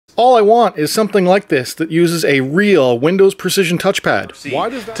All I want is something like this that uses a real Windows Precision touchpad.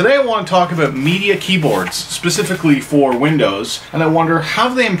 Today I want to talk about media keyboards, specifically for Windows, and I wonder how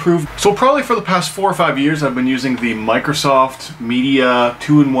they improved. So probably for the past 4 or 5 years I've been using the Microsoft Media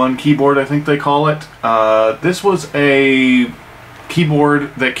 2-in-1 keyboard, I think they call it. This was a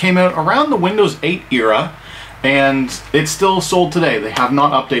keyboard that came out around the Windows 8 era, and it's still sold today. They have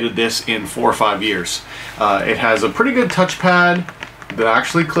not updated this in 4 or 5 years. It has a pretty good touchpad that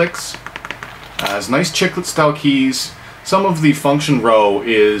actually clicks, has nice chiclet style keys. Some of the function row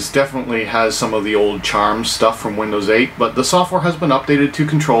definitely has some of the old charm stuff from Windows 8, but the software has been updated to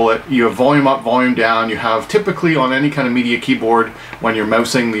control it. You have volume up, volume down. You have typically on any kind of media keyboard, when you're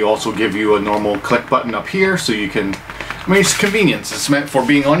mousing, they also give you a normal click button up here, so you can, I mean, it's convenience. It's meant for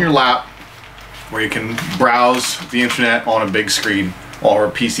being on your lap, where you can browse the internet on a big screen or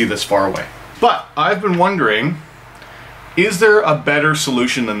a PC that's far away. But I've been wondering, is there a better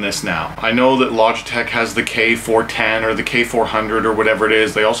solution than this now? I know that Logitech has the K410 or the K400 or whatever it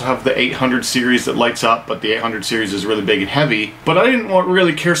is. They also have the 800 series that lights up, but the 800 series is really big and heavy. But I didn't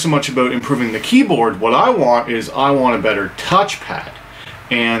really care so much about improving the keyboard. What I want is I want a better touchpad.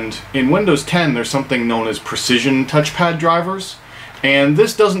 And in Windows 10, there's something known as precision touchpad drivers. And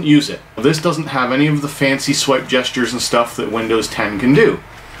this doesn't use it. This doesn't have any of the fancy swipe gestures and stuff that Windows 10 can do.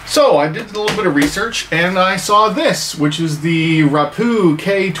 So I did a little bit of research and I saw this, which is the Rapoo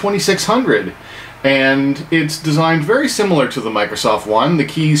K2600. And it's designed very similar to the Microsoft one. The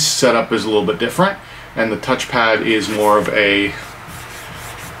keys setup is a little bit different, and the touchpad is more of a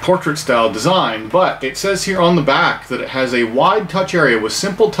portrait style design, but it says here on the back that it has a wide touch area with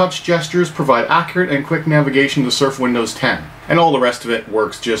simple touch gestures, provide accurate and quick navigation to surf Windows 10. And all the rest of it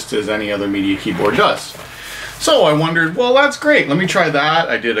works just as any other media keyboard does. So I wondered, well, that's great, let me try that.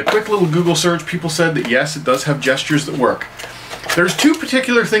 I did a quick little Google search. People said that yes, it does have gestures that work. There's two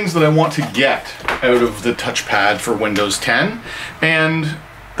particular things that I want to get out of the touchpad for Windows 10, and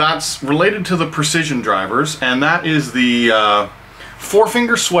that's related to the precision drivers, and that is the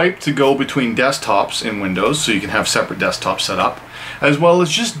 4-finger swipe to go between desktops in Windows, so you can have separate desktops set up, as well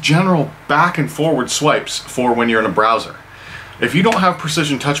as just general back and forward swipes for when you're in a browser. If you don't have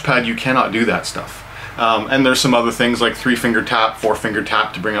precision touchpad, you cannot do that stuff. And there's some other things like 3-finger tap, 4-finger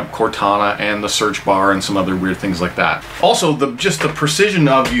tap to bring up Cortana and the search bar and some other weird things like that. Also, just the precision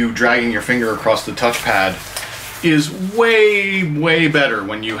of you dragging your finger across the touchpad is way, way better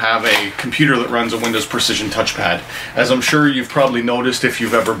when you have a computer that runs a Windows Precision touchpad. As I'm sure you've probably noticed if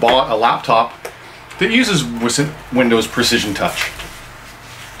you've ever bought a laptop that uses Windows Precision Touch.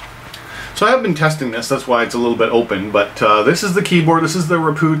 So I have been testing this, that's why it's a little bit open, but this is the keyboard. This is the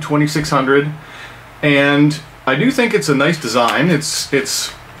Rapoo 2600. And I do think it's a nice design. It's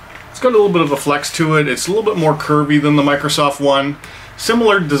got a little bit of a flex to it. It's a little bit more curvy than the Microsoft one.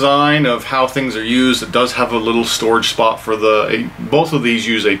 Similar design of how things are used. It does have a little storage spot for both of these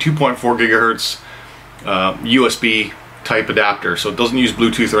use a 2.4 gigahertz USB type adapter, so it doesn't use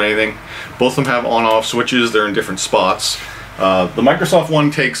Bluetooth or anything. Both of them have on-off switches. They're in different spots. The Microsoft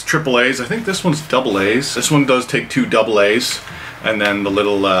one takes AAAs. I think this one's AA's. This one does take 2 AA's, and then the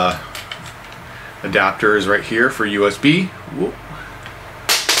little adapter is right here for USB. Whoop.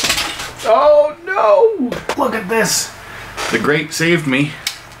 Oh no! Look at this! The grate saved me.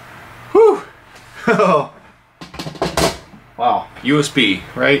 Whew! Oh. Wow. USB,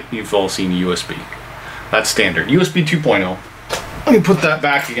 right? You've all seen USB. That's standard. USB 2.0. Let me put that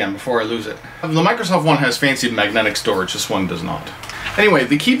back again before I lose it. The Microsoft one has fancy magnetic storage. This one does not. Anyway,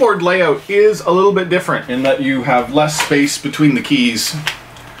 the keyboard layout is a little bit different in that you have less space between the keys,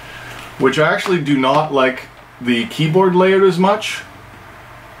 which I actually do not like the keyboard layout as much.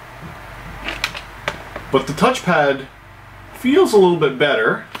 But the touchpad feels a little bit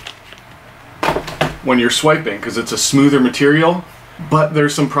better when you're swiping because it's a smoother material, but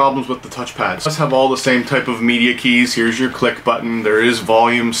there's some problems with the touchpad. It does have all the same type of media keys. Here's your click button. There is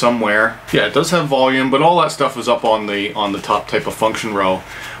volume somewhere. Yeah, it does have volume, but all that stuff is up on the top type of function row.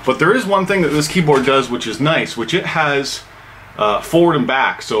 But there is one thing that this keyboard does which is nice, which it has forward and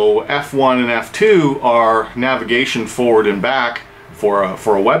back. So F1 and F2 are navigation forward and back for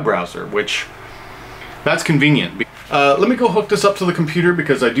a web browser, which that's convenient. Let me go hook this up to the computer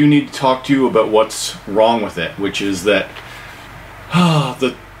because I do need to talk to you about what's wrong with it, which is that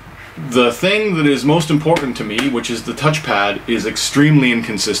the thing that is most important to me, which is the touchpad, is extremely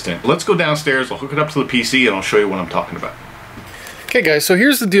inconsistent. Let's go downstairs, I'll hook it up to the PC, and I'll show you what I'm talking about. Okay guys, so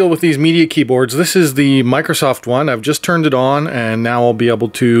here's the deal with these media keyboards. This is the Microsoft one. I've just turned it on and now I'll be able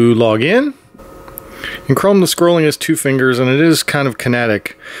to log in. In Chrome, the scrolling is 2 fingers and it is kind of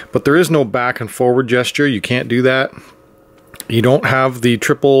kinetic, but there is no back and forward gesture. You can't do that. You don't have the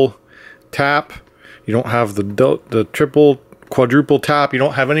triple tap. You don't have the triple, quadruple tap. You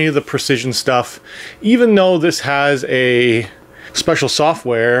don't have any of the precision stuff. Even though this has a special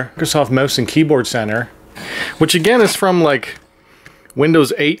software, Microsoft Mouse and Keyboard Center, which again is from like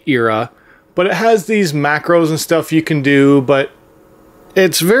Windows 8 era, but it has these macros and stuff you can do, but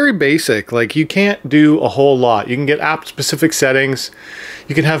it's very basic. Like, you can't do a whole lot. You can get app specific settings,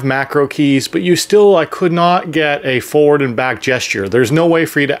 you can have macro keys, but you still, I could not get a forward and back gesture. There's no way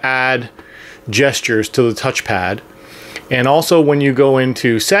for you to add gestures to the touchpad. And also when you go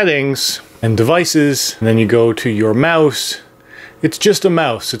into settings and devices, and then you go to your mouse, it's just a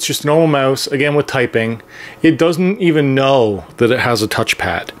mouse. It's just a normal mouse, again with typing. It doesn't even know that it has a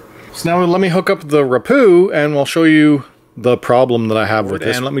touchpad. So now let me hook up the Rapoo and we'll show you the problem that I have with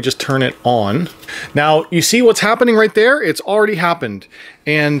this. And let me just turn it on. Now you see what's happening right there? It's already happened,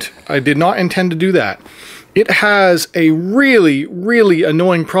 and I did not intend to do that. It has a really, really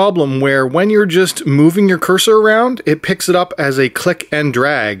annoying problem where when you're just moving your cursor around, it picks it up as a click and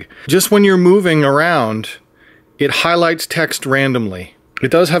drag. Just when you're moving around, it highlights text randomly. It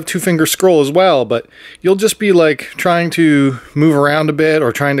does have two-finger scroll as well, but you'll just be like trying to move around a bit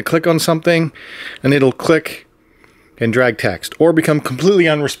or trying to click on something, and it'll click and drag text, or become completely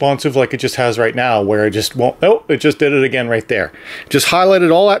unresponsive like it just has right now, where it just won't. Oh, it just did it again right there. Just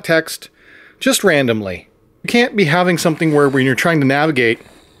highlighted all that text just randomly. You can't be having something where when you're trying to navigate,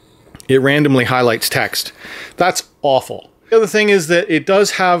 it randomly highlights text. That's awful. The other thing is that it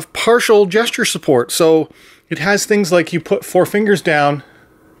does have partial gesture support. So it has things like you put 4 fingers down.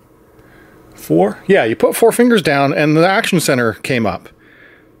 4? Yeah, you put 4 fingers down and the action center came up.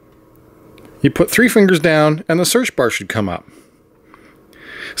 You put 3 fingers down and the search bar should come up.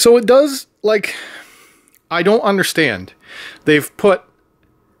 So it does, like, I don't understand. They've put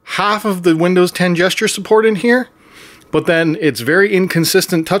half of the Windows 10 gesture support in here, but then it's very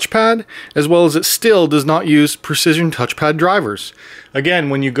inconsistent touchpad, as well as it still does not use precision touchpad drivers.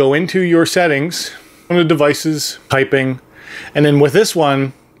 Again, when you go into your settings, on the devices, typing, and then with this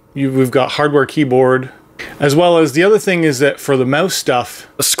one, we've got hardware keyboard, as well as the other thing is that for the mouse stuff,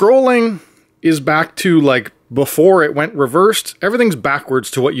 the scrolling is back to like before it went reversed. Everything's backwards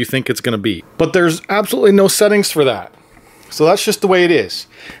to what you think it's going to be. But there's absolutely no settings for that. So that's just the way it is.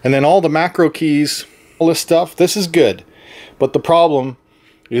 And then all the macro keys, all this stuff, this is good. But the problem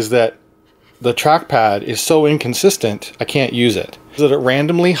is that the trackpad is so inconsistent, I can't use it. That it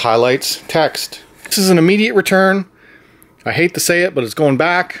randomly highlights text. This is an immediate return. I hate to say it, but it's going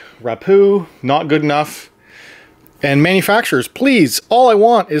back. Rapoo, not good enough. And manufacturers, please, all I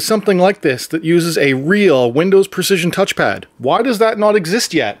want is something like this that uses a real Windows Precision touchpad. Why does that not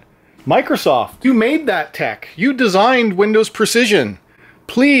exist yet? Microsoft, you made that tech. You designed Windows Precision.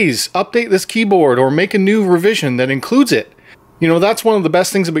 Please update this keyboard or make a new revision that includes it. You know, that's one of the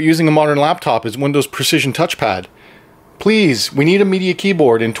best things about using a modern laptop is Windows Precision touchpad. Please, we need a media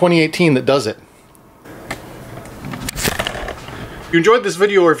keyboard in 2018 that does it. If you enjoyed this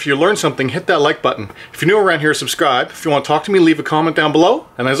video or if you learned something, hit that like button. If you're new around here, subscribe. If you want to talk to me, leave a comment down below.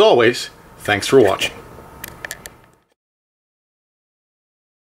 And as always, thanks for watching.